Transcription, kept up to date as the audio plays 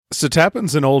So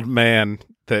Tappan's an old man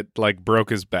that like broke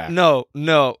his back. No.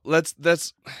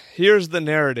 Here's the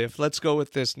narrative. Let's go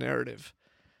with this narrative.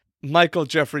 Michael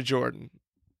Jeffrey Jordan,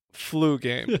 flu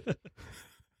game.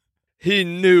 He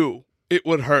knew it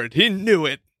would hurt. He knew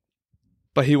it.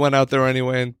 But he went out there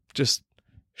anyway and just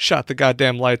shot the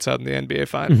goddamn lights out in the NBA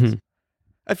Finals. Mm-hmm.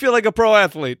 I feel like a pro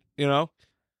athlete, you know?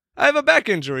 I have a back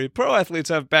injury. Pro athletes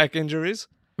have back injuries.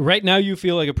 Right now you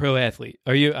feel like a pro athlete.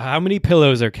 Are you? How many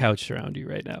pillows are couched around you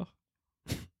right now?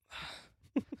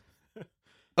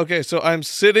 Okay, so I'm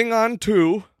sitting on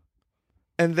 2,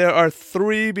 and there are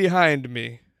 3 behind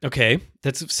me. Okay,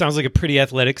 that sounds like a pretty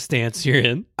athletic stance you're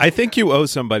in. I think you owe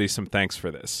somebody some thanks for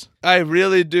this. I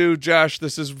really do, Josh.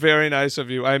 This is very nice of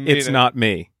you. I mean it's not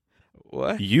me.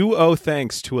 What? You owe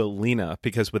thanks to Alina,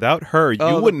 because without her,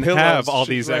 you wouldn't have all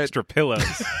these extra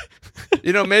pillows.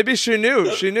 You know, maybe she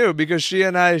knew. She knew because she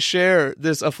and I share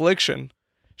this affliction.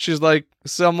 She's like,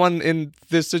 someone in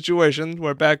this situation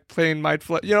where back pain might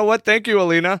flare. You know what? Thank you,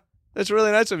 Alina. That's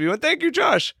really nice of you. And thank you,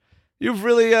 Josh. You've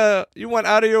really, you went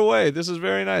out of your way. This is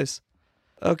very nice.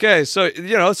 Okay, so,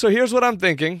 so here's what I'm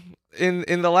thinking.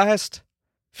 In the last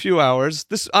few hours,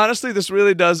 this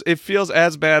really does, it feels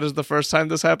as bad as the first time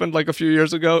this happened, like a few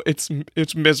years ago.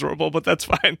 It's miserable, but that's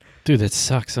fine. Dude, that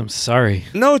sucks. I'm sorry.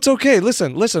 No, it's okay.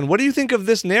 Listen. What do you think of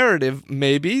this narrative?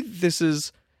 Maybe this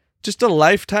is just a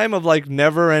lifetime of like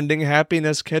never-ending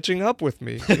happiness catching up with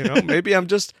me. You know, maybe I'm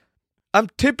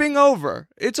tipping over.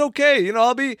 It's okay. You know,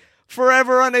 I'll be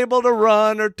forever unable to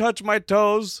run or touch my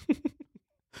toes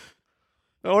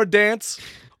or dance.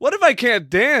 What if I can't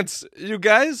dance, you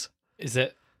guys? Is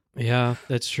it? Yeah,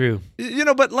 that's true. You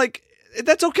know, but like,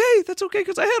 that's okay. That's okay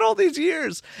because I had all these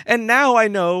years. And now I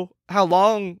know how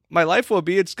long my life will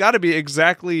be. It's got to be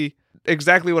exactly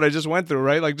what I just went through,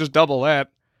 right? Like just double that.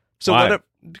 So why?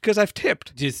 Because I've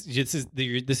tipped. This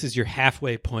is your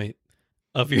halfway point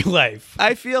of your life.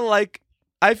 I feel like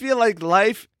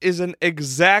life is an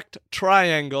exact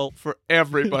triangle for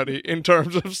everybody in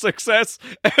terms of success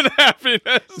and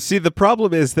happiness. See, the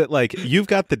problem is that like you've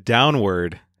got the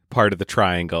downward part of the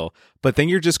triangle, but then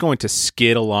you're just going to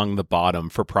skid along the bottom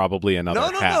for probably another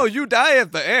half. No, you die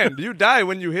at the end. You die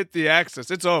when you hit the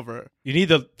axis. It's over. You need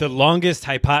the longest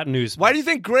hypotenuse. Why do you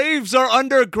think graves are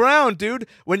underground, dude?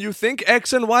 When you think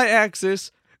X and Y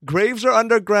axis, graves are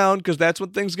underground because that's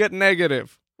when things get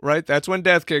negative, right? That's when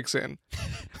death kicks in.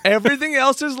 Everything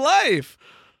else is life.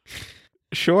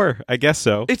 Sure, I guess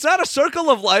so. It's not a circle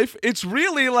of life. It's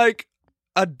really like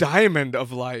a diamond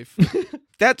of life.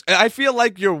 I feel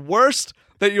like your worst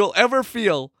that you'll ever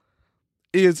feel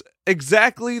is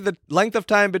exactly the length of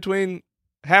time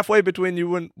halfway between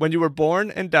you when you were born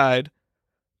and died.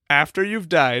 After you've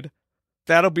died,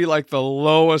 that'll be like the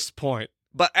lowest point.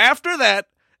 But after that,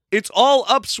 it's all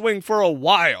upswing for a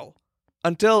while.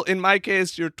 Until, in my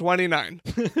case, you're 29.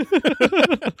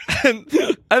 and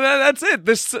then that's it.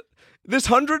 This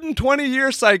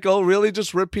 120-year cycle really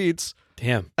just repeats.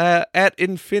 Damn. At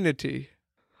infinity.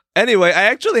 Anyway, I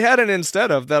actually had an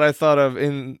instead of that I thought of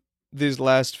in these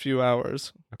last few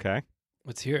hours. Okay.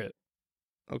 Let's hear it.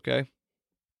 Okay.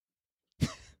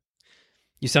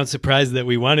 You sound surprised that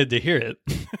we wanted to hear it.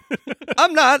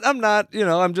 I'm not,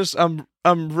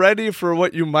 I'm ready for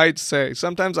what you might say.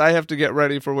 Sometimes I have to get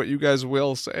ready for what you guys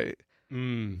will say.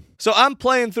 So I'm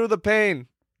playing through the pain.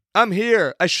 I'm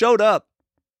here. I showed up.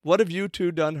 What have you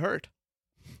two done hurt?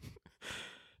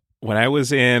 When I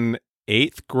was in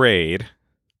 8th grade,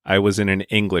 I was in an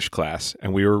English class,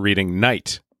 and we were reading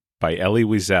Night by Elie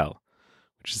Wiesel,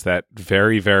 which is that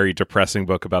very, very depressing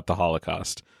book about the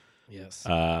Holocaust. Yes.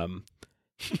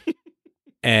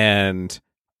 And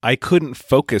I couldn't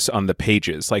focus on the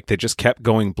pages. Like, they just kept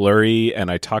going blurry, and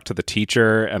I talked to the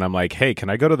teacher, and I'm like, hey, can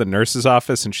I go to the nurse's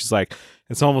office? And she's like,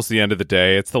 it's almost the end of the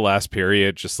day. It's the last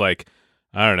period. Just like,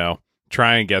 I don't know,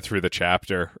 try and get through the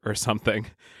chapter or something.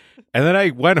 And then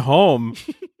I went home,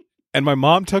 and my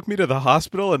mom took me to the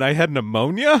hospital, and I had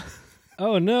pneumonia.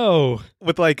 Oh, no.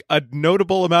 With, like, a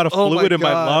notable amount of fluid in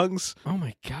my lungs. Oh,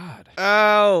 my God.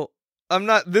 Ow.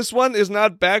 This one is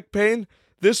not back pain.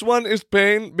 This one is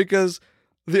pain because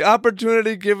the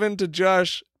opportunity given to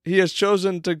Josh, he has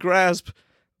chosen to grasp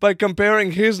by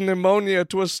comparing his pneumonia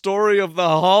to a story of the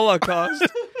Holocaust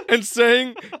and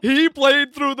saying he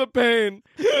played through the pain.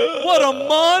 What a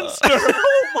monster!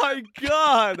 Oh my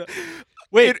God!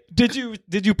 Wait, did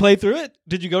you play through it?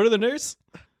 Did you go to the nurse?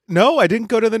 No, I didn't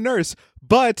go to the nurse.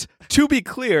 But to be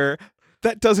clear,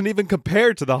 that doesn't even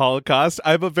compare to the Holocaust.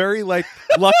 I'm a very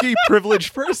lucky,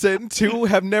 privileged person to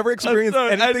have never experienced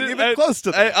anything even close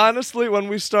to that. I honestly, when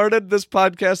we started this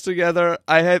podcast together,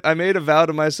 I made a vow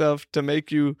to myself to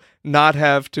make you not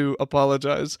have to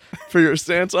apologize for your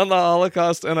stance on the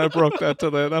Holocaust, and I broke that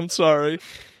today. And I'm sorry,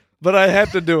 but I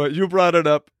had to do it. You brought it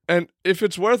up, and if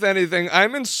it's worth anything,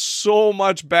 I'm in so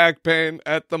much back pain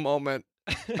at the moment.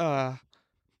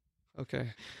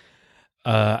 Okay.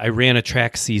 I ran a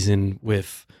track season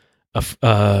with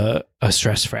a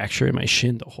stress fracture in my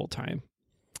shin the whole time.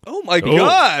 Oh my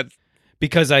God.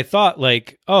 Because I thought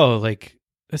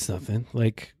that's nothing.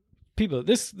 Like people,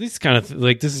 this kind of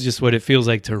this is just what it feels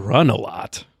like to run a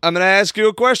lot. I'm going to ask you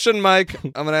a question, Mike.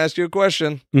 I'm going to ask you a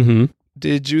question. Mm-hmm.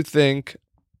 Did you think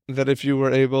that if you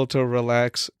were able to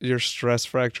relax, your stress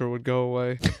fracture would go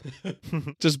away?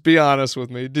 Just be honest with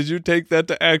me. Did you take that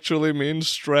to actually mean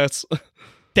stress?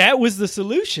 That was the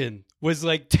solution. Was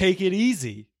take it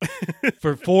easy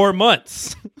for 4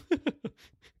 months.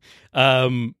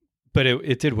 But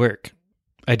it did work.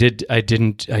 I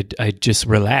just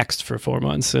relaxed for 4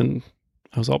 months and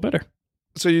I was all better.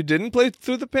 So you didn't play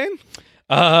through the pain?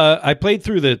 I played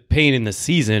through the pain in the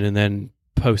season and then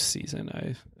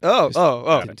postseason.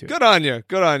 Good on you.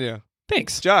 Good on you.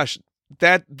 Thanks. Josh,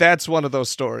 that's one of those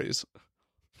stories.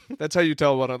 That's how you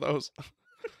tell one of those.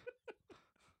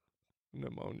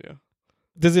 Pneumonia.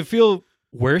 Does it feel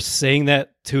worse saying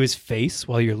that to his face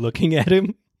while you're looking at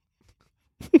him?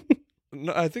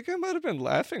 No, I think I might have been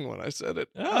laughing when I said it.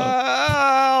 Oh.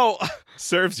 Ow!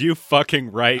 Serves you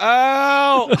fucking right.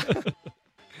 Ow!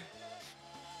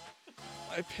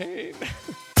 My pain.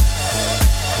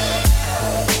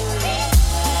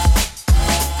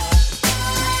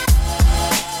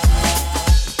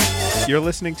 You're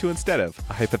listening to Instead of,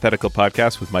 a hypothetical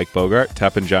podcast with Mike Bogart,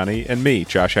 Tappan Johnny, and me,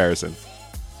 Josh Harrison.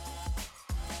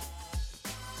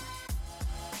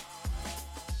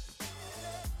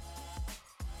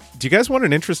 Do you guys want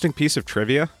an interesting piece of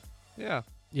trivia? Yeah.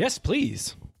 Yes,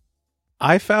 please.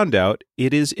 I found out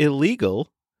it is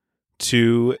illegal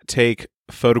to take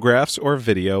photographs or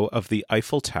video of the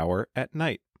Eiffel Tower at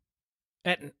night.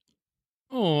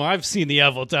 I've seen the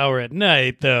Eiffel Tower at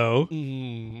night, though.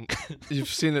 You've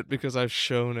seen it because I've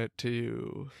shown it to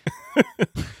you.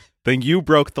 Then you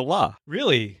broke the law.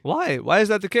 Really? Why? Why is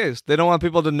that the case? They don't want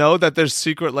people to know that there's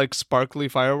secret, sparkly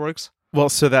fireworks? Well,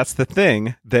 so that's the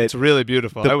thing. It's really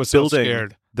beautiful. I was so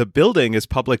scared. The building is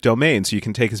public domain, so you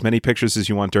can take as many pictures as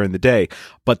you want during the day.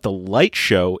 But the light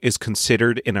show is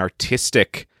considered an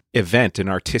artistic event, an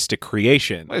artistic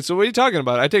creation. Wait, so what are you talking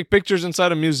about? I take pictures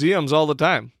inside of museums all the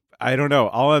time. I don't know.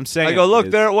 All I'm saying I go,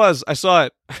 look, there it was. I saw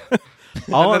it.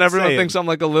 And then everyone thinks I'm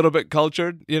a little bit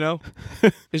cultured,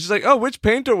 It's just like, oh, which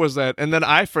painter was that? And then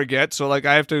I forget, so I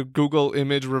have to Google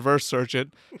image reverse search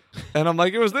it. And I'm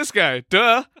like, it was this guy.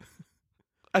 Duh.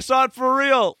 I saw it for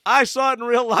real. I saw it in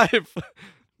real life.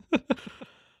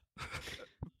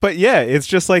 But yeah, it's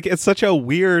just it's such a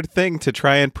weird thing to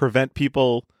try and prevent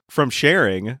people from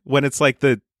sharing when it's I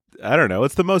don't know,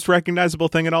 it's the most recognizable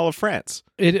thing in all of France.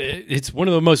 It's one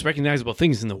of the most recognizable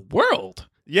things in the world.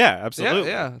 Yeah, absolutely.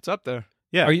 Yeah, it's up there.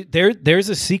 Yeah. Are you there's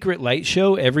a secret light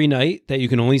show every night that you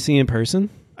can only see in person?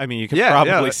 I mean, you can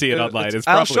probably see it online.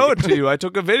 I'll show it to you. I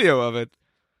took a video of it.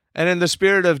 And in the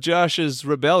spirit of Josh's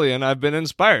rebellion, I've been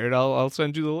inspired. I'll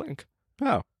send you the link.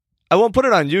 Oh. I won't put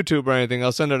it on YouTube or anything.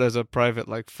 I'll send it as a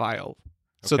private file.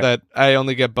 So that I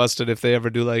only get busted if they ever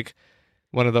do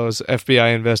one of those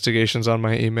FBI investigations on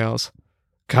my emails.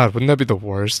 God, wouldn't that be the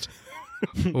worst?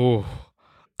 Ooh.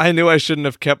 I knew I shouldn't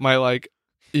have kept my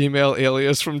email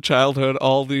alias from childhood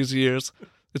all these years.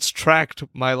 It's tracked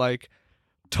my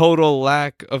total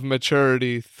lack of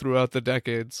maturity throughout the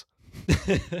decades.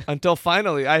 Until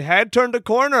finally I had turned a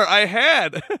corner. I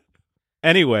had.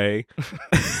 Anyway,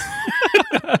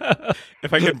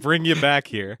 if I could bring you back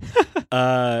here.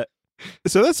 So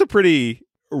that's a pretty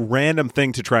random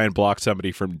thing to try and block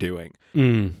somebody from doing.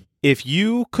 If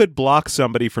you could block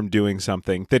somebody from doing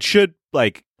something that should,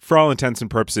 for all intents and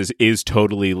purposes, is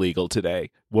totally legal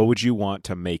today, what would you want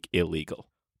to make illegal?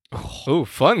 Oh,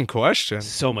 fun question.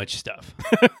 So much stuff.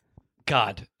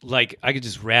 God, I could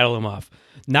just rattle them off.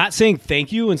 Not saying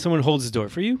thank you when someone holds the door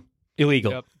for you,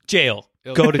 illegal. Yep. Jail.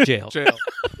 Go to jail.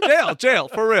 Jail,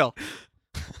 for real.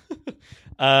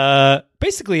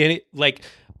 Basically, any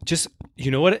just you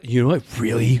know what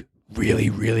really, really,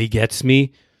 really gets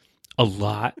me a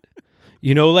lot.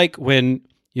 When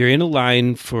you're in a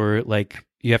line for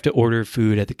you have to order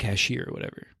food at the cashier or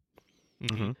whatever.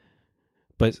 Mm-hmm.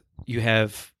 But you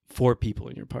have 4 people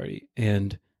in your party,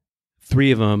 and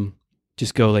 3 of them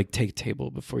just go take a table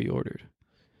before you ordered.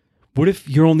 What if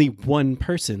you're only one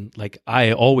person, like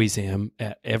I always am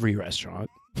at every restaurant?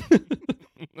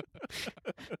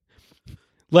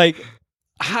 Like,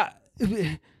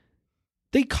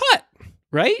 they cut,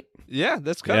 right? Yeah,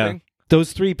 that's cutting.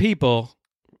 Those three people,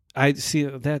 I see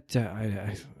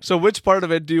that. So which part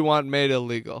of it do you want made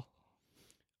illegal?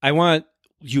 I want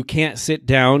you can't sit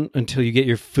down until you get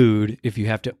your food if you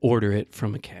have to order it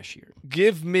from a cashier.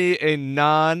 Give me a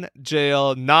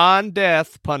non-jail,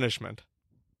 non-death punishment.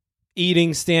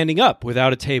 Eating standing up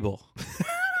without a table.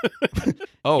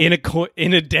 In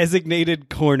a designated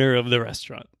corner of the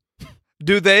restaurant.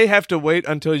 Do they have to wait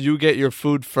until you get your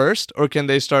food first, or can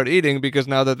they start eating because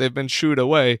now that they've been shooed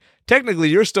away, technically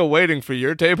you're still waiting for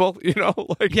your table, you know?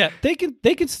 Like, yeah, they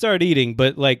can start eating,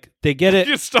 but like they get it.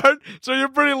 You start, so you're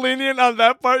pretty lenient on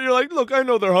that part. You're like, look, I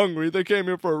know they're hungry. They came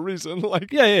here for a reason.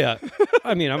 Like, yeah.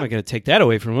 I mean, I'm not going to take that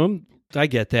away from them. I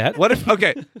get that. What if?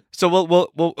 Okay, so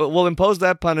we'll impose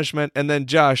that punishment, and then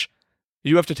Josh,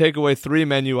 you have to take away 3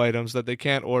 menu items that they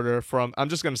can't order from. I'm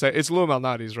just going to say it's Lou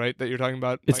Malnati's, right? That you're talking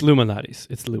about? It's Lou Malnati's.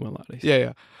 It's Lou Malnati's.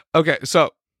 Yeah. Okay, so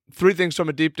 3 things from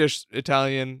a deep dish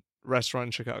Italian restaurant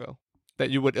in Chicago that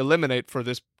you would eliminate for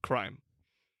this crime.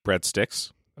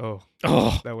 Breadsticks. Oh,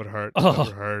 that would hurt. Oh. That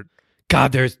would hurt.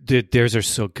 God, theirs are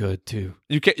so good too.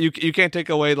 You can't take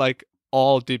away like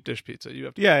all deep dish pizza. You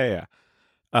have to. Yeah.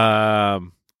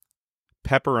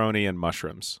 Pepperoni and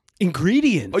mushrooms.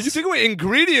 Ingredients. Oh, you take away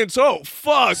ingredients? Oh,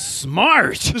 fuck.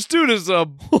 Smart. This dude is a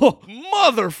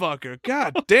motherfucker.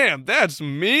 God damn, that's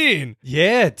mean.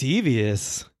 Yeah,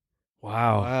 devious.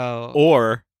 Wow.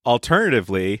 Or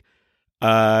alternatively,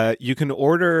 you can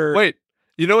order. Wait,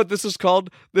 you know what this is called?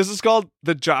 This is called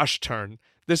the Josh turn.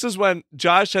 This is when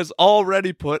Josh has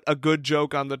already put a good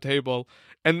joke on the table,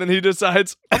 and then he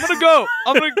decides, I'm gonna go.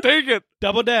 I'm gonna take it.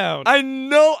 Double down. I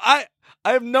know.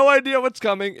 I have no idea what's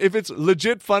coming. If it's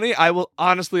legit funny, I will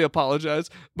honestly apologize.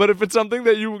 But if it's something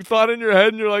that you thought in your head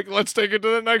and you're like, let's take it to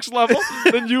the next level,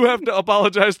 then you have to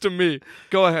apologize to me.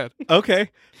 Go ahead.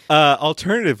 Okay.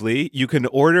 Alternatively, you can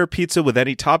order pizza with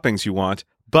any toppings you want,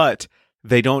 but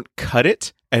they don't cut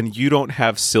it and you don't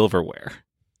have silverware.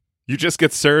 You just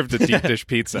get served a deep dish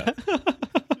pizza.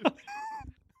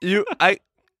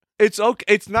 It's okay.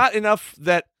 It's not enough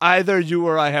that either you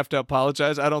or I have to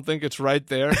apologize. I don't think it's right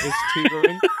there. It's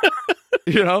teetering.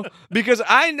 You know? Because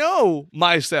I know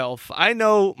myself. I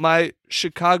know my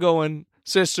Chicagoan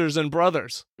sisters and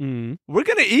brothers. Mm. We're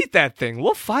going to eat that thing.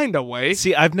 We'll find a way.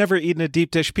 See, I've never eaten a deep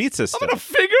dish pizza still. I'm going to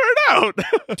figure it out.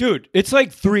 Dude, it's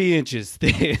like 3 inches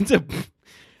thick.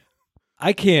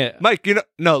 I can't. Mike,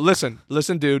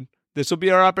 listen, dude. This will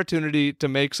be our opportunity to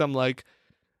make some like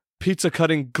pizza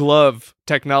cutting glove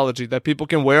technology that people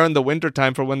can wear in the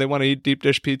wintertime for when they want to eat deep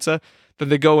dish pizza. Then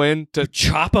they go in to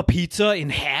chop a pizza in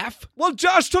half? Well,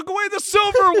 Josh took away the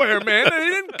silverware, man, and he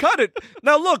didn't cut it.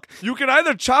 Now look, you can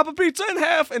either chop a pizza in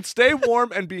half and stay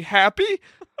warm and be happy,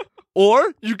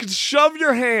 or you can shove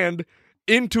your hand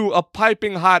into a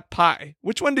piping hot pie.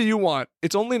 Which one do you want?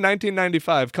 It's only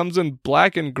 $19.95. Comes in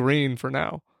black and green for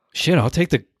now. Shit, I'll take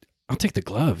the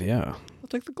glove, yeah. I'll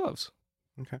take the gloves.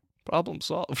 Okay. Problem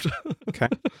solved. Okay.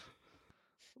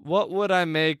 What would I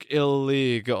make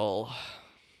illegal?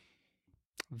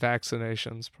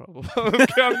 Vaccinations, probably. No,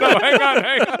 hang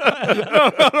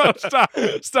on. No,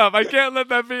 stop. I can't let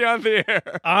that be on the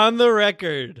air. On the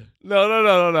record.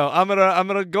 No. I'm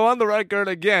gonna go on the record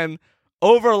again,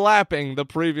 overlapping the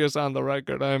previous on the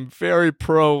record. I'm very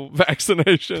pro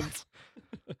vaccinations.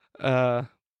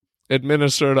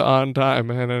 Administered on time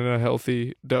and in a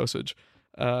healthy dosage.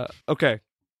 Okay.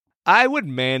 I would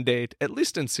mandate, at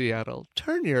least in Seattle,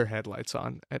 turn your headlights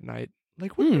on at night.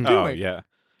 Like, what are you doing? Oh, yeah.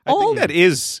 I think that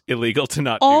is illegal to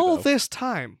not do, all though. this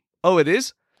time. Oh, it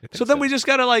is? So then we just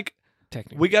got to,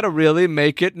 Technically. we got to really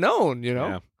make it known, you know?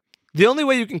 Yeah. The only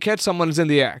way you can catch someone is in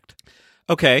the act.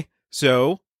 Okay,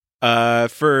 so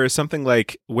for something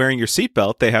like wearing your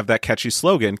seatbelt, they have that catchy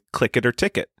slogan, click it or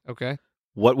ticket. Okay.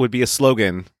 What would be a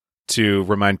slogan to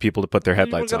remind people to put their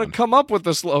headlights We're on? going to come up with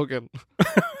the slogan.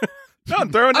 No,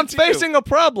 I'm throwing I'm it to you. facing a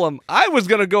problem. I was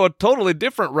going to go a totally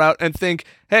different route and think,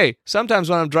 hey, sometimes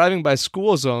when I'm driving by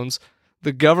school zones,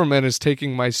 the government is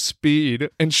taking my speed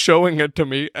and showing it to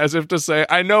me as if to say,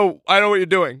 I know what you're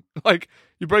doing. Like,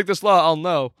 you break this law, I'll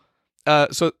know.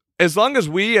 So as long as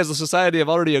we as a society have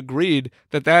already agreed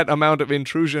that amount of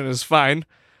intrusion is fine,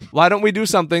 why don't we do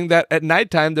something that at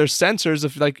nighttime there's sensors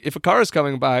if a car is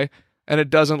coming by and it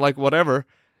doesn't whatever,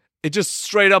 it just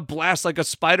straight up blasts like a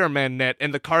Spider-Man net,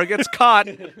 and the car gets caught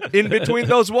in between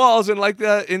those walls and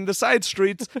in the side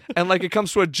streets, and it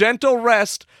comes to a gentle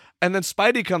rest, and then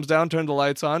Spidey comes down, turns the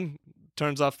lights on,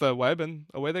 turns off the web, and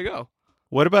away they go.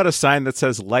 What about a sign that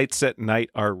says lights at night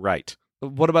are right?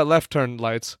 What about left turn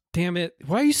lights? Damn it.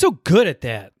 Why are you so good at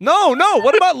that? No.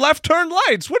 What about left turn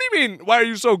lights? What do you mean? Why are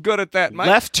you so good at that, Mike?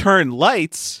 Left turn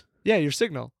lights? Yeah, your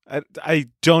signal. I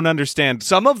don't understand.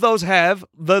 Some of those have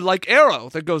the arrow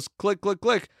that goes click, click,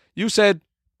 click. You said,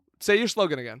 say your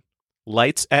slogan again.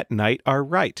 Lights at night are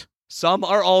right. Some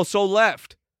are also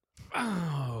left.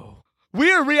 Oh. We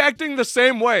are reacting the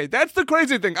same way. That's the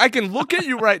crazy thing. I can look at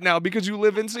you right now because you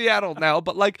live in Seattle now,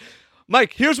 but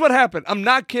Mike, here's what happened. I'm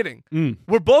not kidding.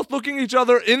 We're both looking each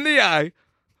other in the eye.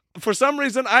 For some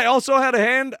reason, I also had a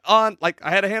hand on, I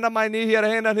had a hand on my knee. He had a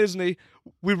hand on his knee.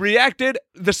 We reacted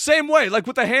the same way,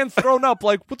 with the hand thrown up.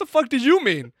 What the fuck do you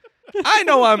mean? I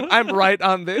know I'm right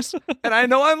on this, and I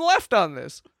know I'm left on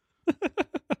this.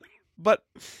 But,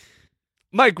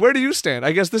 Mike, where do you stand?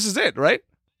 I guess this is it, right?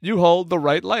 You hold the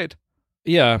right light.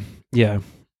 Yeah.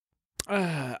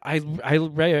 I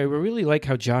really like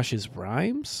how Josh's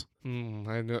rhymes. I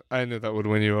knew that would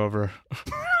win you over.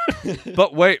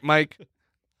 But wait, Mike,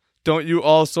 don't you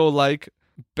also like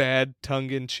bad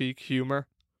tongue-in-cheek humor?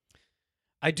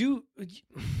 I do.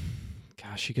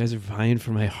 Gosh, you guys are vying for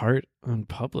my heart on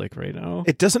public right now.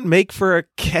 It doesn't make for a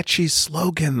catchy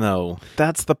slogan, though.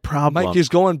 That's the problem. Mike is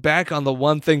going back on the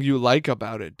one thing you like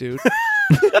about it, dude.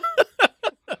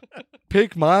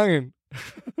 Pick mine.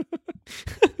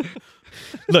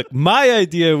 Look, my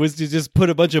idea was to just put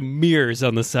a bunch of mirrors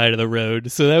on the side of the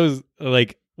road. So that was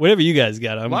whatever you guys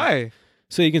got. Why?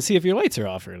 So you can see if your lights are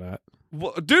off or not.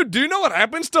 Well, dude, do you know what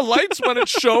happens to lights when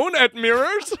it's shown at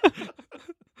mirrors?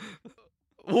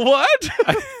 What?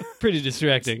 Pretty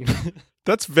distracting.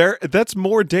 That's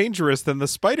more dangerous than the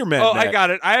Spider-Man net. I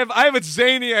got it. I have a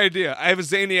zany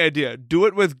idea. Do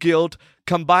it with guilt.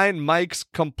 Combine Mike's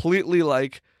completely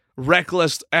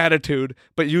reckless attitude,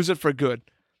 but use it for good.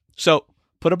 So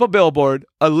put up a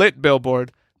lit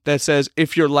billboard that says,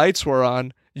 if your lights were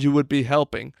on, you would be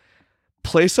helping.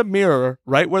 Place a mirror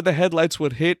right where the headlights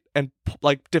would hit and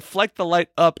deflect the light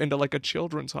up into a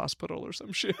children's hospital or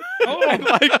some shit. Oh, and,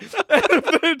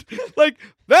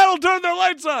 that'll turn their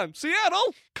lights on.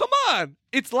 Seattle, come on.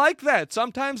 It's like that.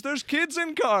 Sometimes there's kids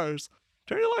in cars.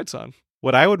 Turn your lights on.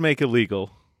 What I would make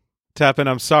illegal, Tappan,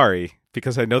 I'm sorry,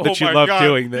 because I know that you love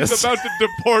doing this. He's about to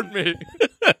deport me.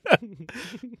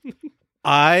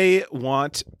 I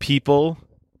want people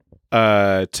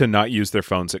to not use their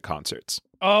phones at concerts.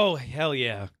 Oh, hell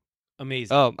yeah.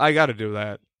 Amazing. Oh, I got to do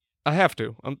that. I have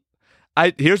to.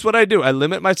 Here's what I do. I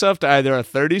limit myself to either a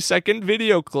 30-second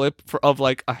video clip of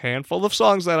a handful of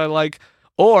songs that I like,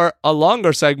 or a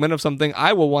longer segment of something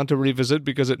I will want to revisit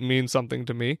because it means something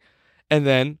to me. And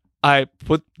then I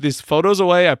put these photos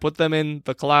away. I put them in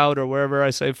the cloud or wherever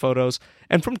I save photos.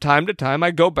 And from time to time,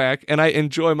 I go back and I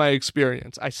enjoy my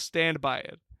experience. I stand by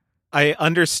it. I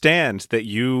understand that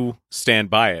you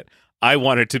stand by it. I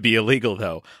want it to be illegal,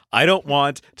 though. I don't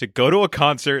want to go to a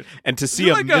concert and to see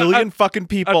a million fucking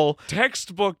people. A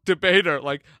textbook debater.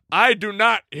 I do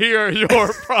not hear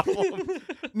your problem.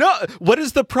 No, what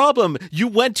is the problem? You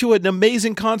went to an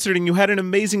amazing concert and you had an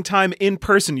amazing time in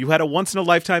person. You had a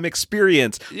once-in-a-lifetime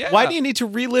experience. Yeah. Why do you need to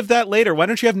relive that later? Why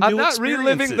don't you have new experiences? I'm not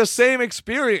reliving the same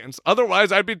experience.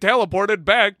 Otherwise, I'd be teleported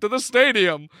back to the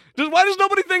stadium. Why does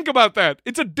nobody think about that?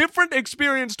 It's a different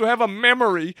experience to have a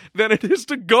memory than it is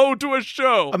to go to a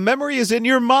show. A memory is in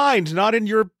your mind, not in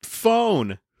your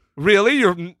phone.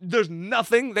 Really? There's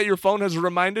nothing that your phone has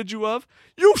reminded you of?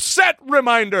 You set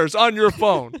reminders on your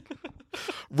phone.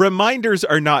 Reminders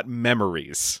are not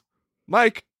memories.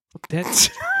 Mike. That's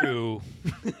true.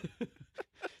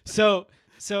 So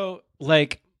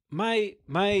my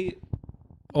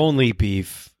only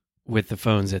beef with the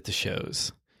phones at the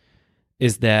shows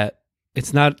is that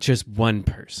it's not just one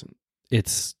person.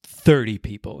 It's 30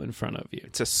 people in front of you.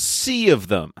 It's a sea of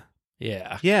them.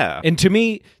 Yeah. Yeah. And to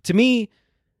me,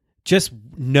 just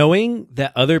knowing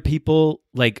that other people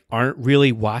aren't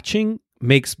really watching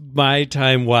makes my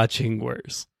time watching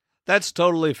worse. That's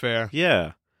totally fair.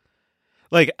 Yeah.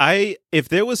 If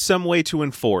there was some way to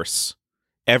enforce,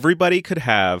 everybody could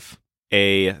have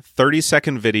a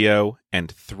 30-second video and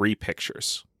 3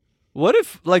 pictures. What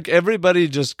if everybody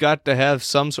just got to have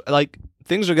some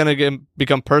things are going to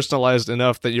become personalized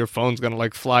enough that your phone's going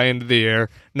to fly into the air,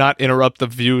 not interrupt the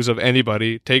views of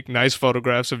anybody, take nice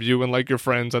photographs of you and your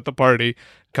friends at the party,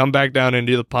 come back down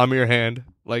into the palm of your hand.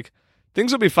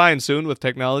 Things will be fine soon with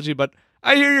technology, but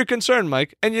I hear your concern,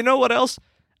 Mike. And you know what else?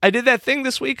 I did that thing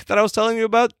this week that I was telling you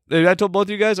about. I told both of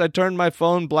you guys I turned my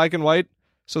phone black and white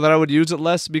so that I would use it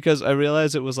less because I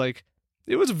realized it was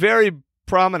it was very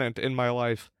prominent in my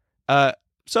life.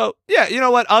 So yeah, you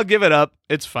know what? I'll give it up.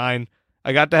 It's fine.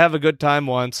 I got to have a good time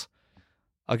once.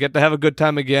 I'll get to have a good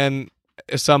time again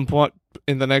at some point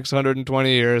in the next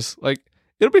 120 years. Like,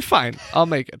 it'll be fine. I'll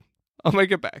make it. I'll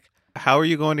make it back. How are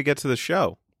you going to get to the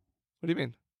show? What do you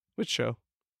mean? Which show?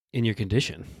 In your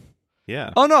condition.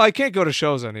 Yeah. Oh, no, I can't go to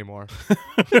shows anymore.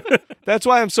 That's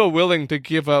why I'm so willing to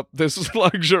give up this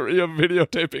luxury of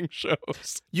videotaping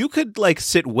shows. You could, like,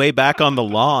 sit way back on the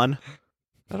lawn.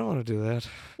 I don't want to do that.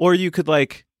 Or you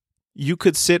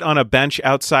could sit on a bench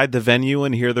outside the venue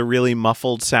and hear the really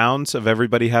muffled sounds of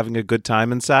everybody having a good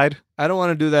time inside. I don't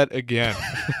want to do that again.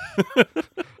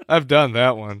 I've done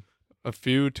that one a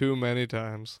few too many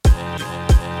times.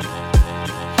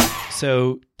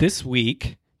 So this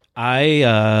week,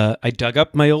 I dug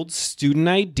up my old student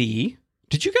ID.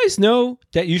 Did you guys know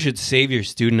that you should save your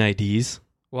student IDs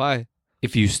Why?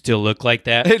 if you still look like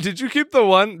that? Hey, did you keep the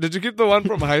one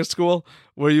from high school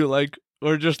where you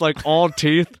were just like all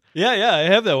teeth? Yeah, I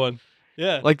have that one.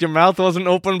 Yeah. Like your mouth wasn't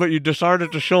open, but you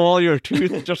decided to show all your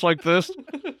teeth just like this?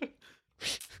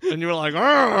 And you were like,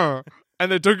 "Arr!"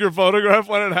 And they took your photograph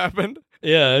when it happened?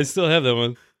 Yeah, I still have that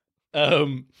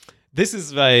one. This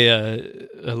is my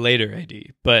a later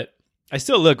ID, but I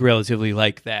still look relatively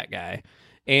like that guy.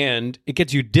 And it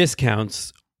gets you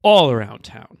discounts all around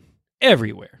town,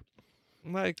 everywhere.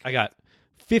 Mike. I got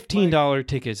 $15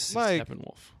 tickets to Mike.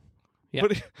 Steppenwolf. Yeah.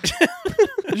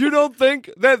 But you don't think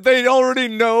that they already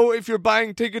know if you're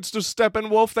buying tickets to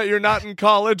Steppenwolf that you're not in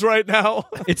college right now?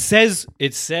 It says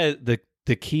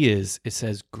the key is it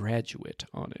says graduate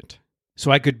on it. So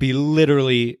I could be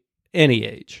literally any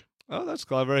age. Oh, that's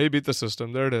clever. He beat the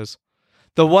system. There it is.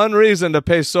 The one reason to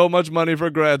pay so much money for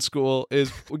grad school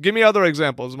is... Give me other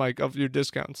examples, Mike, of your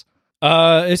discounts.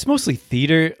 It's mostly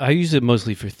theater. I use it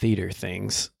mostly for theater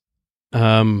things.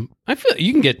 I feel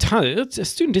you can get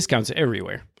student discounts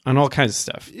everywhere on all kinds of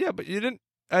stuff. Yeah, but you didn't...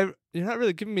 You're not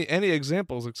really giving me any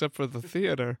examples except for the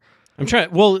theater. I'm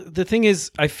trying... Well, the thing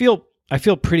is, I feel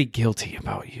pretty guilty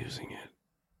about using it.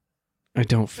 I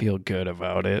don't feel good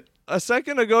about it. A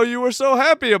second ago, you were so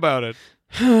happy about it.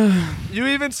 You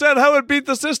even said how it beat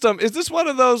the system. Is this one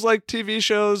of those like TV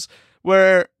shows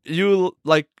where you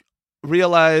like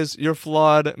realize you're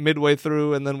flawed midway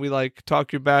through and then we like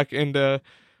talk you back into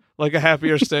like a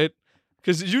happier state?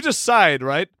 Because you just sighed,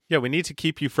 right? Yeah, we need to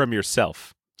keep you from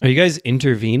yourself. Are you guys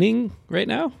intervening right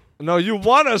now? No, you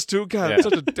want us to. God, Yeah. it's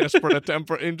such a desperate attempt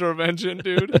for intervention,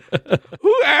 dude.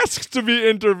 Who asked to be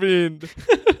intervened?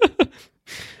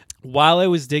 While I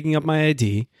was digging up my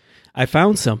ID, I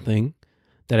found something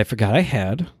that I forgot I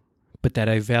had, but that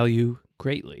I value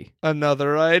greatly.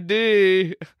 Another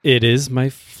ID. It is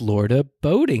my Florida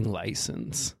boating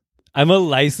license. I'm a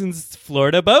licensed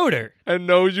Florida boater. I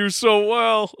know you so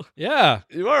well. Yeah,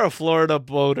 You are a Florida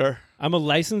boater. I'm a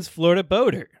licensed Florida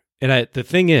boater. And the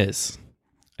thing is,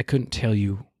 I couldn't tell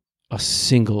you a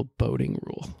single boating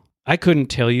rule. I couldn't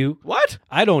tell you. What?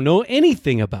 I don't know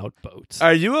anything about boats.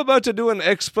 Are you about to do an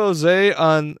expose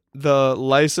on the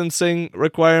licensing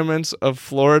requirements of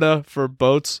Florida for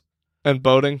boats and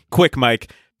boating? Quick,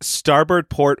 Mike. Starboard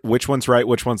port, which one's right,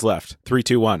 which one's left? 3,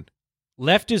 2, 1.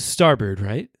 Left is starboard,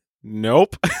 right?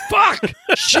 Nope. Fuck!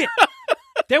 Shit!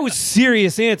 That was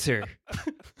serious answer.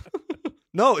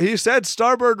 No, he said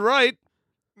starboard right.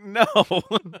 No.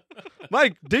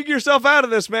 Mike, dig yourself out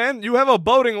of this, man. You have a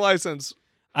boating license.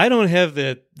 I don't have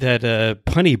that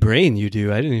punny brain you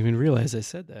do. I didn't even realize I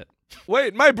said that.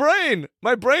 Wait, my brain!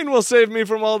 My brain will save me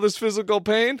from all this physical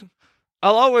pain.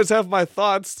 I'll always have my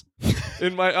thoughts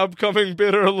in my upcoming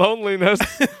bitter loneliness.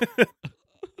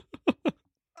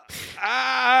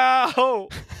 Ow!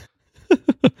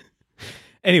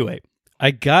 Anyway,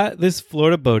 I got this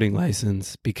Florida boating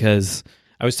license because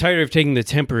I was tired of taking the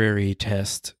temporary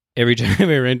test every time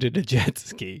I rented a jet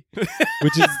ski,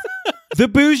 which is the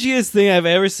bougiest thing I've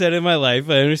ever said in my life.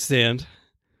 I understand.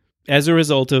 As a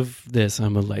result of this,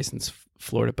 I'm a licensed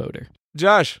Florida boater.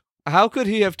 Josh, how could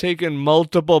he have taken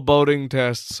multiple boating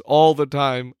tests all the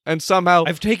time and somehow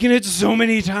I've taken it so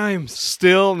many times.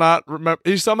 still not remember?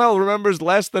 He somehow remembers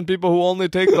less than people who only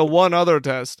take the one other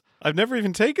test. I've never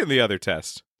even taken the other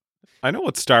test. I know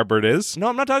what starboard is. No,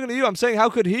 I'm not talking to you. I'm saying how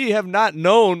could he have not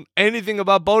known anything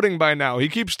about boating by now? He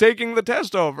keeps taking the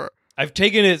test over. I've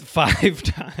taken it 5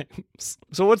 times.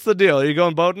 So what's the deal? Are you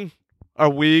going boating? Are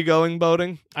we going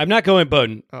boating? I'm not going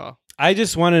boating. Oh. I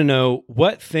just want to know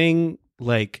what thing,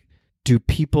 like, do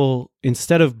people,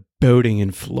 instead of boating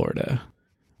in Florida,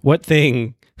 what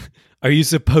thing are you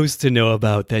supposed to know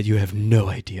about that you have no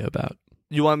idea about?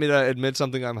 You want me to admit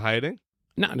something I'm hiding?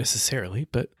 Not necessarily,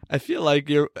 but I feel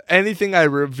like anything I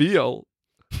reveal,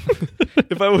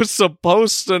 if I was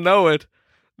supposed to know it,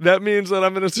 that means that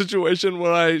I'm in a situation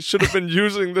where I should have been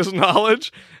using this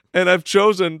knowledge and I've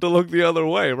chosen to look the other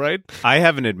way, right? I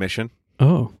have an admission.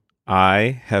 oh,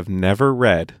 I have never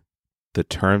read the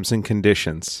terms and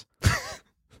conditions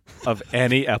of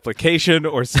any application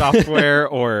or software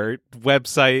or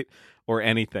website or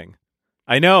anything.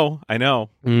 I know.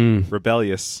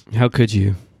 Rebellious. How could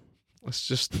you?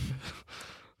 It's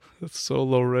so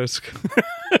low risk.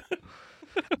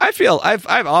 I feel I've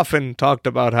often talked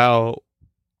about how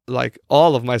like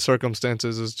all of my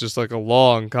circumstances is just like a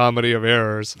long comedy of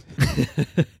errors.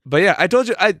 But yeah, I told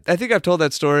you I think I've told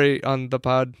that story on the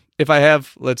pod. If I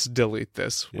have, let's delete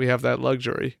this. Yeah. We have that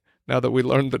luxury now that we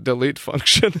learned the delete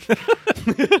function.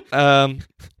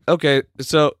 Okay,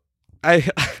 so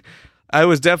I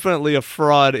was definitely a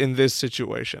fraud in this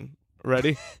situation.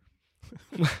 Ready?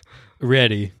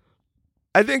 Ready.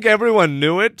 I think everyone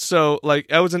knew it, so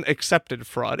like I was an accepted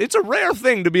fraud. It's a rare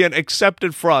thing to be an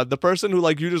accepted fraud. The person who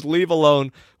like you just leave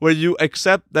alone, where you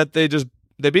accept that they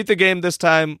beat the game this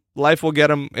time. Life will get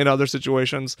them in other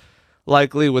situations,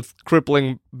 likely with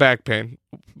crippling back pain.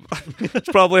 It's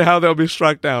probably how they'll be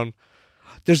struck down.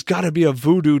 There's got to be a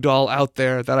voodoo doll out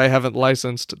there that I haven't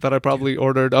licensed that I probably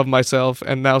ordered of myself,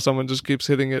 and now someone just keeps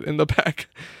hitting it in the back.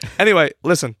 Anyway,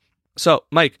 listen. So,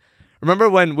 Mike, remember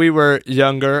when we were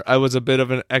younger, I was a bit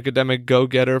of an academic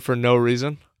go-getter for no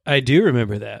reason? I do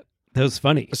remember that. That was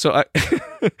funny. So,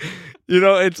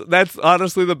 that's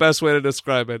honestly the best way to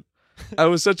describe it. I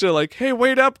was such a like, hey,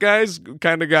 wait up, guys,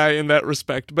 kind of guy in that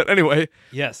respect. But anyway.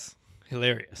 Yes.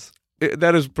 Hilarious.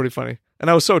 That is pretty funny. And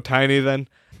I was so tiny then.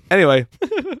 Anyway,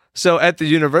 so at the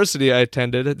university I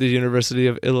attended, the University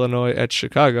of Illinois at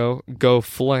Chicago, go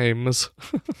Flames.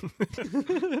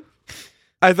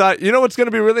 I thought, you know what's going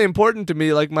to be really important to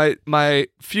me? Like my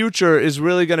future is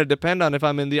really going to depend on if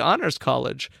I'm in the honors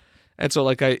college. And so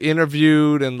like I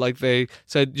interviewed and like they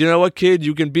said, you know what, kid,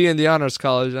 you can be in the honors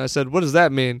college. And I said, what does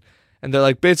that mean? And they're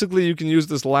like, basically you can use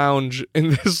this lounge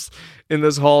in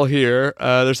this hall here.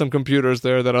 There's some computers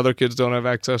there that other kids don't have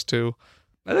access to.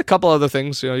 And a couple other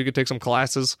things, you could take some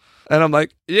classes. And I'm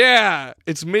like, yeah,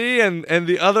 it's me and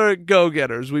the other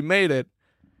go-getters. We made it.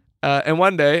 And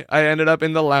one day I ended up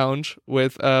in the lounge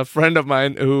with a friend of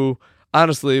mine who,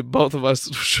 honestly, both of us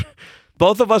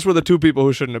were the two people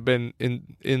who shouldn't have been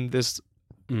in this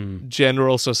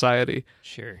general society.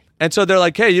 Sure. And so they're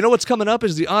like, hey, you know what's coming up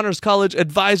is the Honors College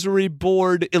Advisory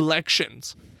Board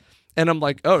elections. And I'm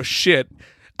like, oh, shit.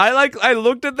 I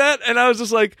looked at that and I was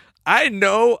just like, I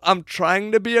know I'm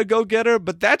trying to be a go-getter,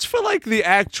 but that's for like the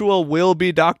actual will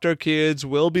be doctor kids,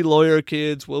 will be lawyer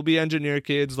kids, will be engineer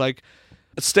kids. Like,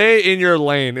 stay in your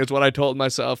lane is what I told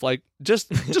myself. Like,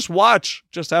 just watch,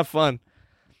 just have fun.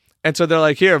 And so they're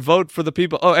like, here, vote for the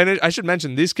people. Oh, and I should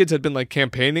mention, these kids had been like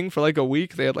campaigning for like a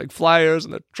week. They had like flyers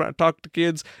and they're trying to talk to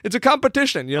kids. It's a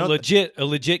competition, you know? A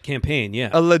legit campaign,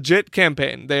 yeah. A legit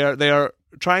campaign. They are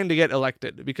trying to get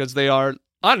elected because they are,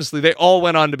 honestly, they all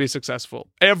went on to be successful.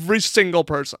 Every single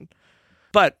person.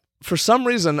 But for some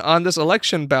reason on this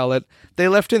election ballot, they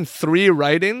left in 3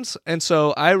 write-ins. And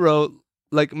so I wrote,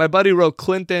 like my buddy wrote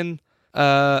Clinton,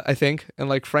 I think, and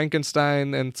like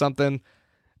Frankenstein and something.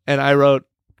 And I wrote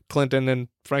Clinton and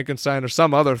Frankenstein or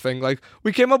some other thing. Like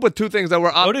we came up with 2 things that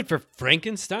were voted for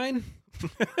Frankenstein.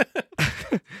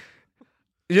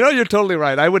 You're totally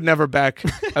right. I would never back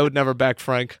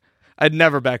Frank. I'd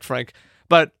never back Frank.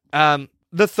 But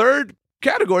the third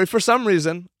category, for some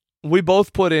reason, we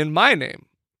both put in my name.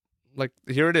 Like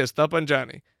here it is,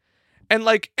 Tapanjani. And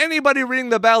like anybody reading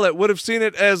the ballot would have seen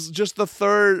it as just the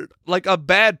third, like a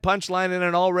bad punchline in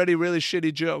an already really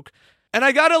shitty joke. And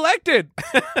I got elected.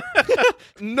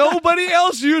 Nobody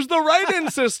else used the write-in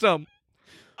system.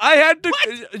 I had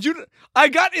to. I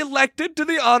got elected to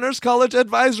the Honors College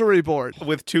Advisory Board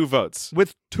with 2 votes.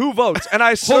 With 2 votes, and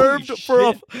I served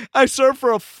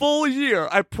for a full year.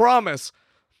 I promise.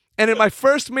 And in my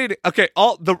first meeting, okay,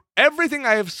 everything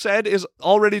I have said is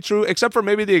already true, except for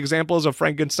maybe the examples of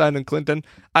Frankenstein and Clinton.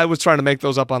 I was trying to make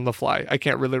those up on the fly. I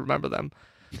can't really remember them.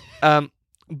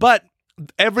 But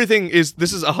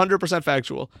this is 100%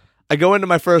 factual. I go into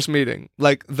my first meeting,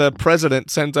 like the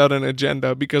president sends out an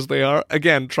agenda because they are,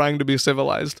 again, trying to be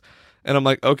civilized. And I'm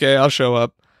like, okay, I'll show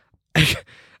up.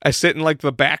 I sit in like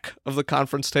the back of the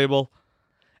conference table.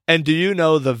 And do you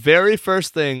know the very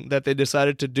first thing that they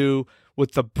decided to do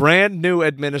with the brand new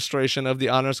administration of the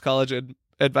Honors College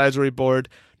Advisory Board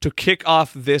to kick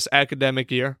off this academic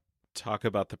year? Talk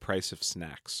about the price of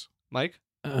snacks. Mike?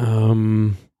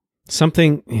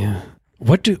 Something, yeah.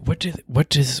 What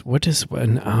does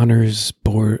an honors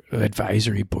board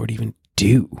advisory board even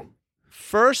do?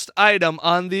 First item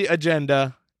on the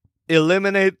agenda: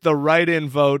 eliminate the write-in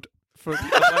vote for the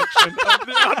election of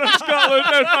the Honors College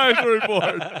Advisory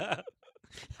Board.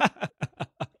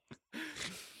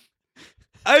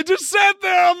 I just sat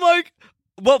there. I'm like,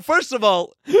 Well, first of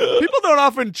all, people don't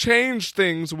often change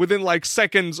things within like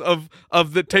seconds of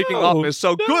the taking office.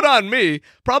 So good on me.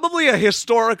 Probably a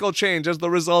historical change as the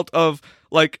result of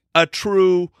like a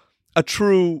true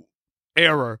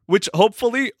error, which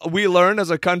hopefully we learn as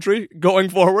a country going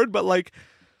forward. But like,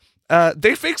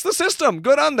 they fixed the system.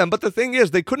 Good on them. But the thing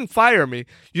is, they couldn't fire me.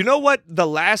 You know what the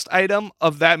last item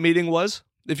of that meeting was?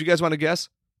 If you guys want to guess.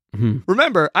 Mm-hmm.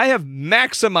 Remember, I have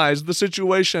maximized the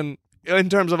situation in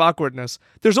terms of awkwardness.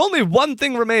 There's only one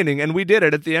thing remaining, and we did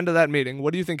it at the end of that meeting.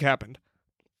 What do you think happened?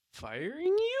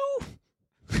 Firing you?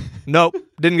 Nope,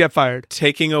 didn't get fired.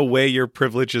 Taking away your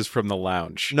privileges from the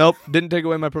lounge. Nope, didn't take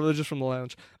away my privileges from the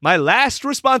lounge. My last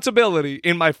responsibility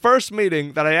in my first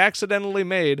meeting that I accidentally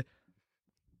made,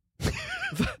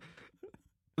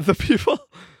 the people,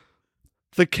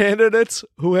 the candidates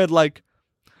who had like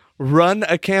run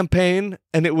a campaign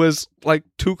and it was like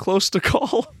too close to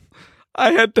call,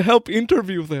 I had to help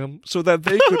interview them so that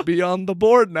they could be on the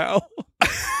board now.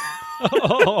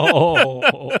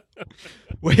 Oh.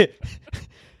 Wait.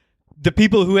 The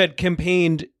people who had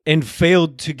campaigned and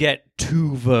failed to get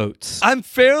 2 votes. I'm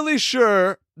fairly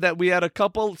sure that we had a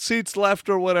couple seats left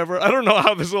or whatever. I don't know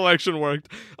how this election worked.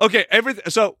 Okay,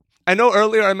 so I know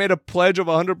earlier I made a pledge of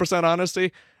 100%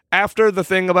 honesty after the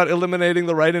thing about eliminating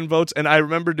the write-in votes, and I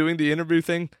remember doing the interview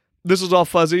thing. This was all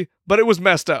fuzzy, but it was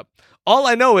messed up. All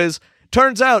I know is,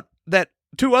 turns out that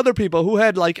 2 other people who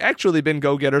had like actually been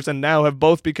go-getters and now have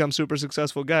both become super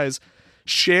successful guys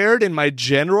shared in my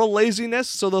general laziness.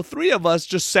 So the 3 of us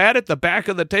just sat at the back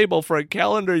of the table for a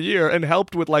calendar year and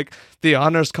helped with like the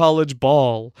honors college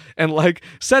ball and like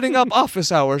setting up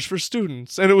office hours for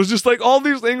students. And it was just like all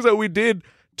these things that we did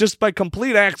just by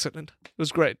complete accident. It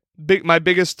was great. My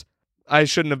biggest, I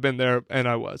shouldn't have been there, and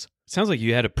I was. Sounds like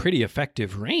you had a pretty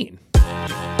effective reign.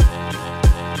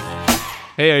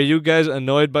 Hey, are you guys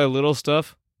annoyed by little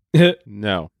stuff?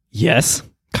 No. Yes,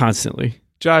 constantly.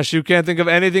 Josh, you can't think of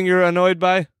anything you're annoyed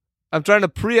by? I'm trying to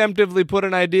preemptively put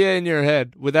an idea in your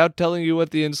head without telling you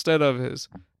what the instead of is.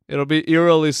 It'll be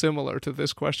eerily similar to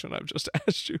this question I've just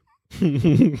asked you.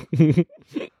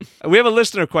 We have a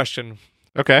listener question.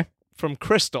 Okay. From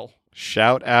Crystal.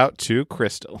 Shout out to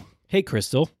Crystal. Hey,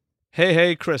 Crystal.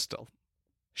 Hey, Crystal.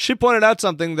 She pointed out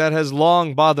something that has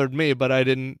long bothered me, but I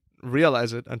didn't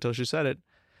realize it until she said it.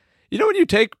 You know when you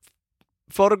take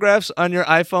photographs on your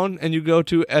iPhone and you go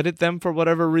to edit them for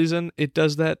whatever reason, it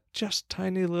does that just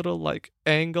tiny little like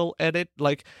angle edit.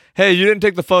 Like, hey, you didn't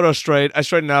take the photo straight. I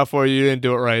straightened it out for you. You didn't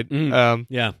do it right.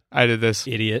 Yeah. I did this.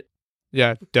 Idiot.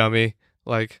 Yeah, dummy.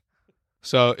 Like,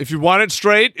 so if you want it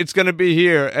straight, it's going to be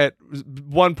here at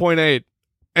 1.8.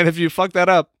 And if you fuck that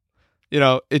up, you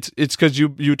know, it's because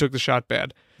you took the shot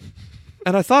bad.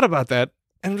 And I thought about that,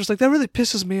 and I'm just like, that really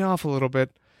pisses me off a little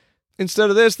bit. Instead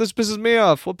of this pisses me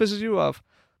off. What pisses you off?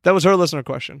 That was her listener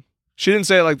question. She didn't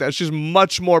say it like that. She's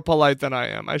much more polite than I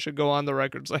am. I should go on the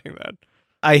record saying that.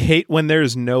 I hate when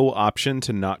there's no option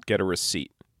to not get a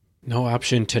receipt. No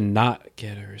option to not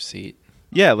get a receipt.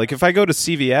 Yeah, like if I go to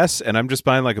CVS and I'm just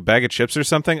buying like a bag of chips or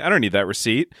something, I don't need that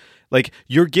receipt. Like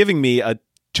you're giving me a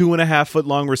 2.5 foot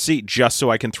long receipt just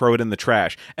so I can throw it in the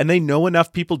trash. And they know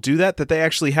enough people do that they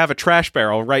actually have a trash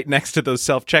barrel right next to those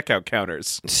self-checkout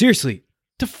counters. Seriously,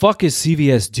 what the fuck is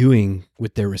CVS doing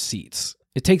with their receipts?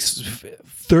 It takes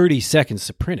 30 seconds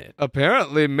to print it.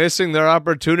 Apparently missing their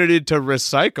opportunity to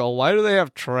recycle. Why do they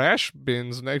have trash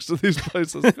bins next to these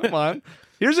places? Come on.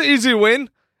 Here's an easy win.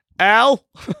 Al.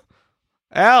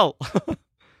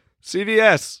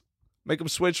 CVS. Make them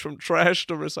switch from trash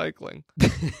to recycling.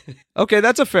 Okay,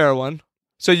 that's a fair one.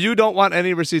 So you don't want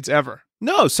any receipts ever?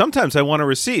 No, sometimes I want a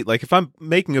receipt. Like if I'm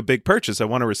making a big purchase, I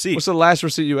want a receipt. What's the last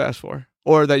receipt you asked for?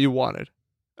 Or that you wanted?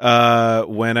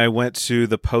 When I went to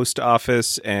the post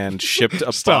office and shipped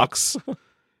a box.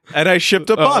 And I shipped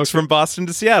a box from Boston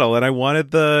to Seattle, and I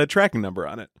wanted the tracking number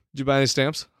on it. Did you buy any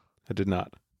stamps? I did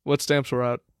not. What stamps were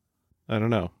out? I don't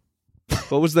know.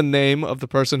 What was the name of the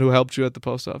person who helped you at the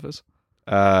post office?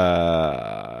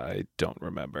 I don't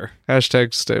remember.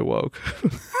 Hashtag stay woke.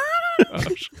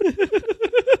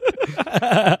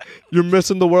 You're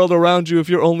missing the world around you if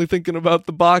you're only thinking about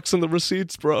the box and the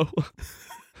receipts, bro.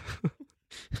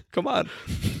 Come on.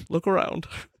 Look around.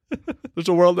 There's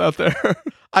a world out there.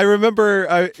 I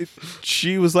remember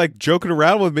she was like joking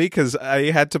around with me because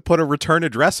I had to put a return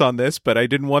address on this, but I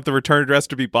didn't want the return address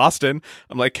to be Boston.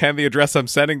 I'm like, can the address I'm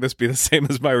sending this be the same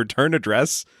as my return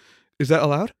address? Is that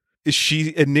allowed?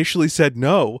 She initially said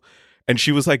no, and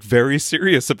she was like very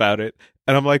serious about it.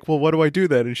 And I'm like, well, what do I do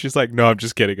then? And she's like, no, I'm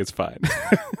just kidding. It's fine.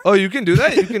 Oh, you can do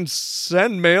that? You can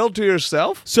send mail to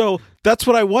yourself? So That's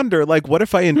what I wonder. Like, what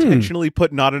if I intentionally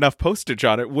put not enough postage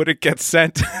on it? Would it get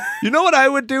sent? You know what I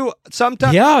would do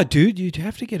sometimes? Yeah, dude, you'd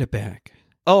have to get it back.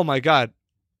 Oh my God.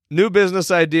 New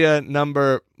business idea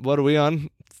number, what are we on?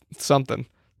 Something.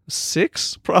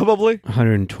 6, probably?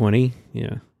 120,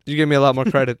 yeah. You gave me a lot more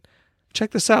credit.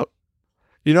 Check this out.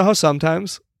 You know how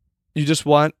sometimes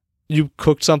you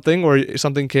cooked something or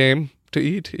something came to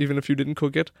eat, even if you didn't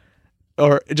cook it?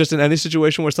 Or just in any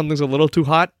situation where something's a little too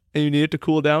hot and you need it to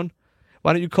cool down?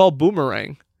 Why don't you call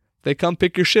Boomerang? They come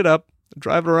pick your shit up,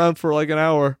 drive it around for like an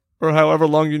hour or however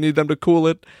long you need them to cool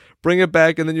it, bring it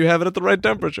back, and then you have it at the right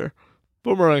temperature.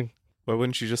 Boomerang. Why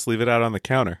wouldn't you just leave it out on the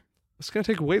counter? It's going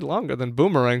to take way longer than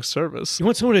Boomerang service. You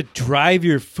want someone to drive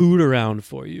your food around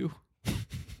for you.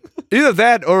 Either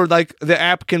that or like the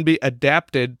app can be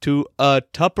adapted to a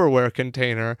Tupperware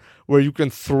container where you can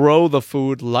throw the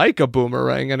food like a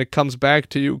boomerang and it comes back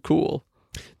to you cool.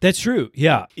 That's true,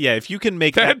 yeah. Yeah, if you can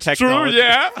make That's that technology, true,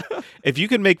 yeah. if you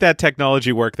can make that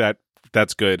technology work,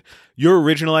 that's good. Your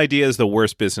original idea is the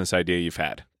worst business idea you've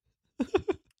had.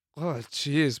 Oh,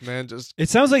 jeez, man. Just It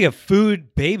sounds like a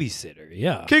food babysitter,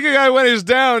 yeah. kick a guy when he's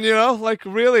down, like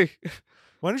really.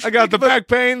 Why don't you I got the think about- back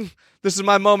pain. This is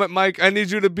my moment, Mike. I need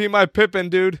you to be my Pippin,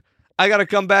 dude. I got to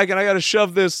come back and I got to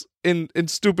shove this in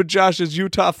stupid Josh's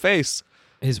Utah face.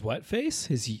 His what face?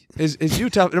 His His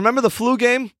Utah. Remember the flu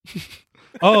game?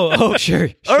 sure.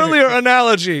 Earlier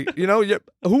analogy.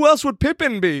 Who else would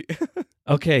Pippin be?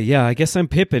 Okay, yeah, I guess I'm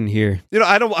Pippin here.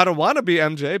 I don't want to be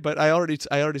MJ, but I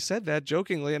already said that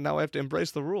jokingly, and now I have to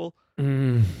embrace the rule.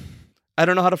 I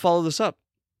don't know how to follow this up.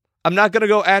 I'm not gonna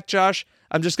go at Josh.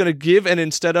 I'm just gonna give an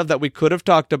instead of that we could have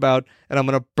talked about, and I'm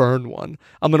gonna burn one.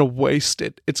 I'm gonna waste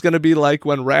it. It's gonna be like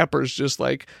when rappers just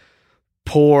like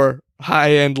pour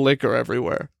high-end liquor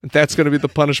everywhere. That's gonna be the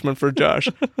punishment for Josh.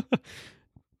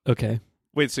 Okay.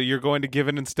 Wait, so you're going to give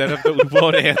an instead of that we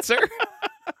won't answer?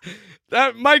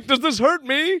 Mike, does this hurt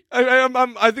me?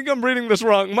 I think I'm reading this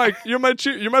wrong. Mike, you're my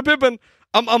Pippin.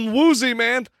 I'm woozy,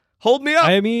 man. Hold me up.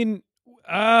 I mean,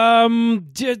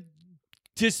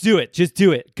 just do it. Just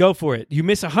do it. Go for it. You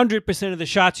miss 100% of the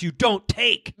shots you don't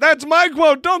take. That's my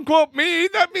quote. Don't quote me.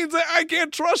 That means that I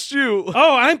can't trust you.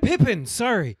 Oh, I'm Pippin.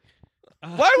 Sorry.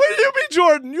 Why would you be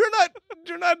Jordan?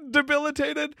 You're not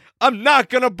debilitated. I'm not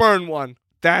gonna burn one.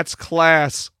 That's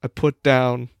class. I put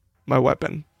down my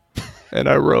weapon and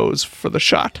I rose for the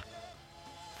shot.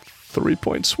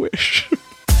 3-point swish.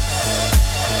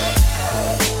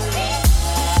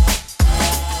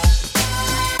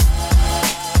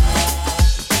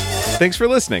 Thanks for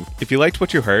listening. If you liked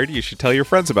what you heard, you should tell your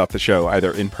friends about the show,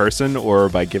 either in person or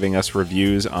by giving us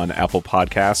reviews on Apple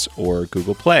Podcasts or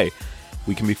Google Play.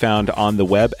 We can be found on the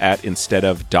web at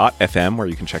insteadof.fm, where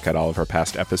you can check out all of our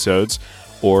past episodes,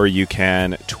 or you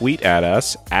can tweet at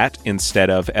us at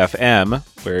insteadofm,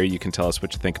 where you can tell us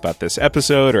what you think about this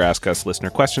episode or ask us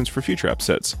listener questions for future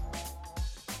episodes.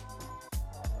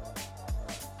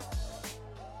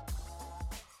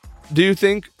 Do you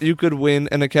think you could win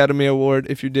an Academy Award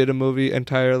if you did a movie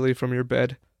entirely from your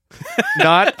bed?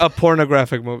 Not a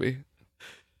pornographic movie.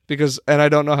 And I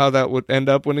don't know how that would end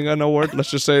up winning an award.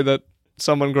 Let's just say that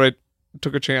someone great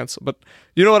took a chance. But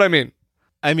you know what I mean?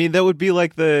 I mean, that would be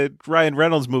like the Ryan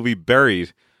Reynolds movie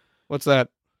Buried. What's that?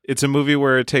 It's a movie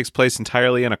where it takes place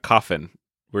entirely in a coffin,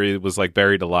 where he was like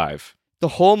buried alive. The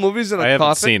whole movie's in a I haven't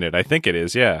coffin? seen it. I think it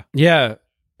is, yeah. Yeah.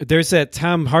 There's that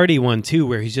Tom Hardy one, too,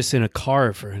 where he's just in a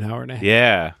car for an hour and a half.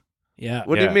 Yeah. Yeah.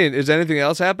 What do you Yeah. mean? Is anything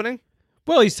else happening?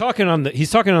 Well, he's talking on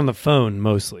the phone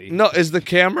mostly. No, is the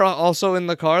camera also in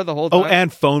the car the whole time? Oh,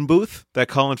 and Phone Booth, that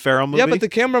Colin Farrell movie. yeah, but the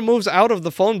camera moves out of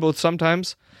the phone booth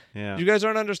sometimes. Yeah. You guys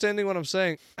aren't understanding what I'm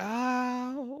saying.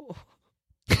 Ow.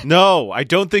 No, I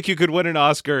don't think you could win an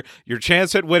Oscar. Your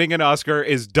chance at winning an Oscar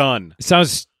is done. It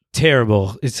sounds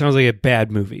terrible. It sounds like a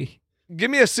bad movie. Give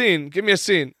me a scene. Give me a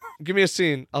scene. Give me a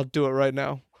scene. I'll do it right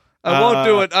now. I won't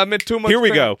do it. I'm in too much Here we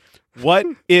pain. go. What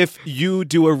if you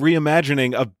do a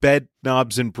reimagining of bed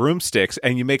knobs and broomsticks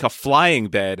and you make a flying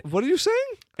bed What are you saying?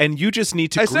 and you just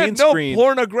need to I green said no screen?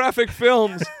 pornographic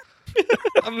films.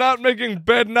 I'm not making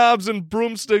bed knobs and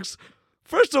broomsticks.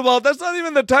 First of all, that's not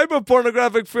even the type of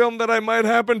pornographic film that I might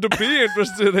happen to be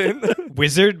interested in.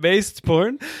 Wizard-based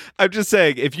porn? I'm just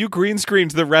saying, if you green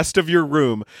screened the rest of your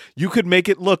room, you could make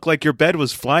it look like your bed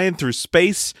was flying through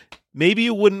space. Maybe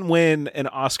you wouldn't win an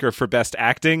Oscar for best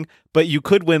acting, but you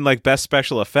could win like best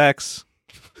special effects.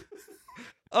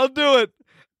 I'll do it.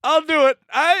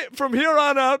 From here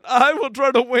on out, I will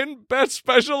try to win best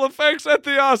special effects at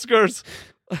the Oscars.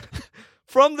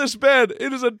 From this bed,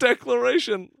 it is a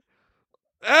declaration.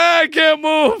 I can't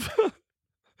move.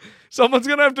 Someone's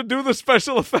going to have to do the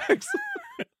special effects.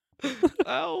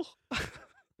 Ow.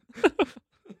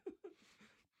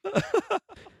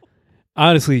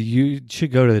 Honestly, you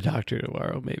should go to the doctor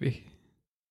tomorrow, maybe.